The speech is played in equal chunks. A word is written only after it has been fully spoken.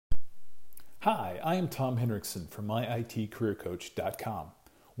Hi, I am Tom Henriksen from myitcareercoach.com.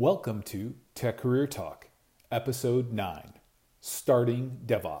 Welcome to Tech Career Talk, Episode 9, Starting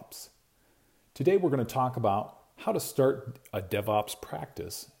DevOps. Today we're going to talk about how to start a DevOps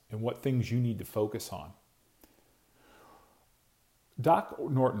practice and what things you need to focus on. Doc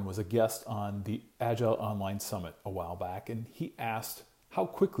Norton was a guest on the Agile Online Summit a while back, and he asked, how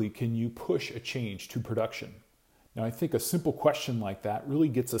quickly can you push a change to production? Now, I think a simple question like that really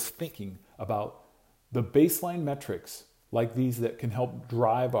gets us thinking about the baseline metrics like these that can help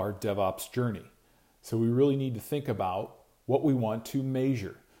drive our DevOps journey. So we really need to think about what we want to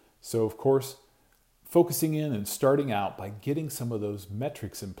measure. So, of course, focusing in and starting out by getting some of those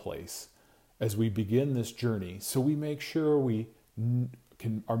metrics in place as we begin this journey so we make sure we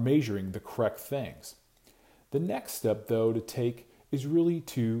are measuring the correct things. The next step, though, to take is really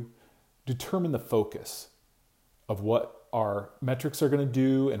to determine the focus of what our metrics are going to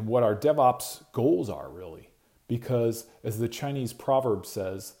do and what our DevOps goals are really. Because as the Chinese proverb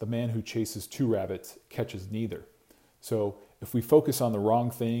says, the man who chases two rabbits catches neither. So if we focus on the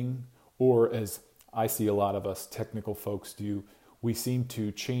wrong thing, or as I see a lot of us technical folks do, we seem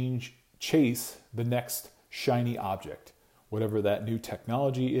to chase the next shiny object. Whatever that new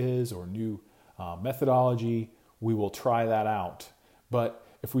technology is or new methodology, we will try that out. But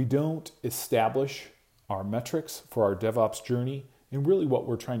if we don't establish our metrics for our DevOps journey and really what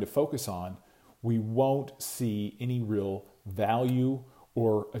we're trying to focus on, we won't see any real value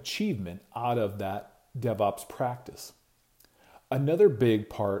or achievement out of that DevOps practice. Another big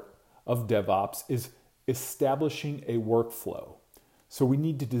part of DevOps is establishing a workflow. So we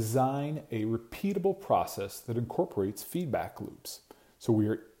need to design a repeatable process that incorporates feedback loops. So we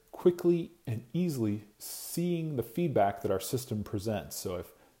are quickly and easily seeing the feedback that our system presents. So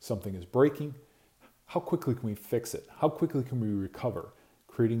if something is breaking, how quickly can we fix it? How quickly can we recover?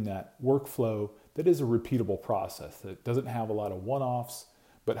 Creating that workflow that is a repeatable process that doesn't have a lot of one-offs,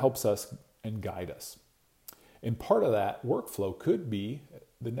 but helps us and guide us. And part of that workflow could be,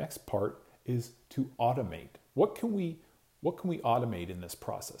 the next part is to automate. What can we automate in this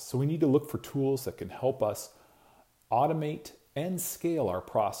process? So we need to look for tools that can help us automate and scale our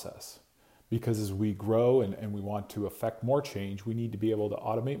process. Because as we grow and we want to affect more change, we need to be able to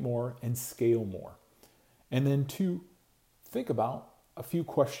automate more and scale more. And then to think about a few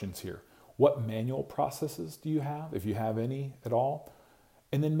questions here. What manual processes do you have, if you have any at all?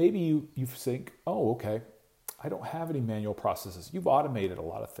 And then maybe you think, oh, okay, I don't have any manual processes. You've automated a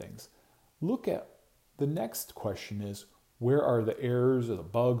lot of things. Look at the next question is, where are the errors or the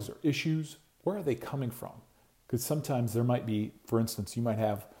bugs or issues? Where are they coming from? Because sometimes there might be, for instance, you might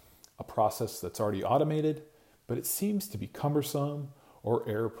have a process that's already automated, but it seems to be cumbersome or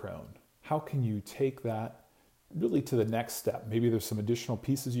error prone. How can you take that really to the next step? Maybe there's some additional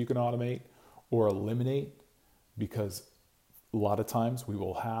pieces you can automate or eliminate, because a lot of times we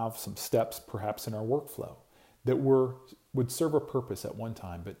will have some steps perhaps in our workflow that would serve a purpose at one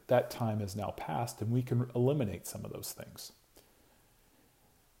time, but that time has now passed and we can eliminate some of those things.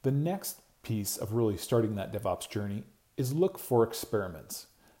 The next piece of really starting that DevOps journey is look for experiments.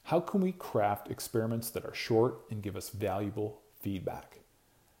 How can we craft experiments that are short and give us valuable feedback?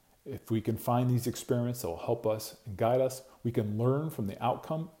 If we can find these experiments that will help us and guide us, we can learn from the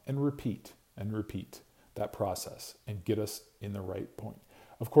outcome and repeat that process and get us in the right point.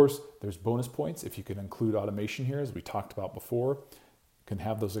 Of course, there's bonus points if you can include automation here, as we talked about before. You can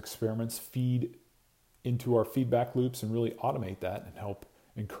have those experiments feed into our feedback loops and really automate that and help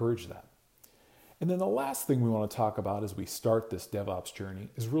encourage that. And then the last thing we want to talk about as we start this DevOps journey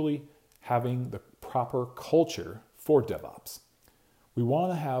is really having the proper culture for DevOps. We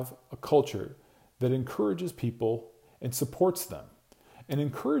want to have a culture that encourages people and supports them, and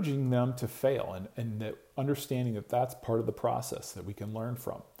encouraging them to fail, and that understanding that that's part of the process that we can learn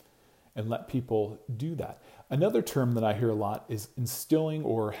from and let people do that. Another term that I hear a lot is instilling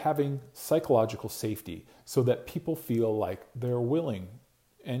or having psychological safety so that people feel like they're willing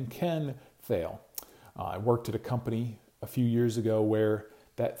and can fail. I worked at a company a few years ago where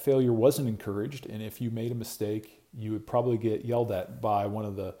that failure wasn't encouraged, and if you made a mistake, you would probably get yelled at by one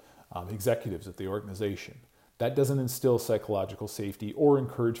of the executives at the organization. That doesn't instill psychological safety or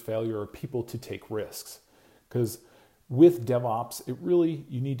encourage failure or people to take risks. Because with DevOps,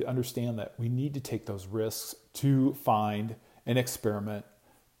 you need to understand that we need to take those risks to find and experiment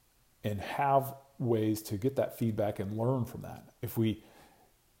and have ways to get that feedback and learn from that. If we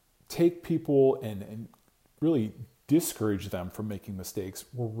take people and really discourage them from making mistakes,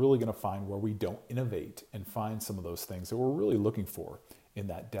 we're really going to find where we don't innovate and find some of those things that we're really looking for in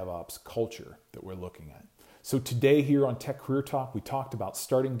that DevOps culture that we're looking at. So today here on Tech Career Talk, we talked about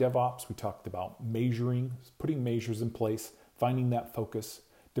starting DevOps. We talked about measuring, putting measures in place, finding that focus,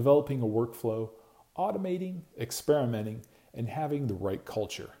 developing a workflow, automating, experimenting, and having the right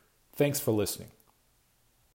culture. Thanks for listening.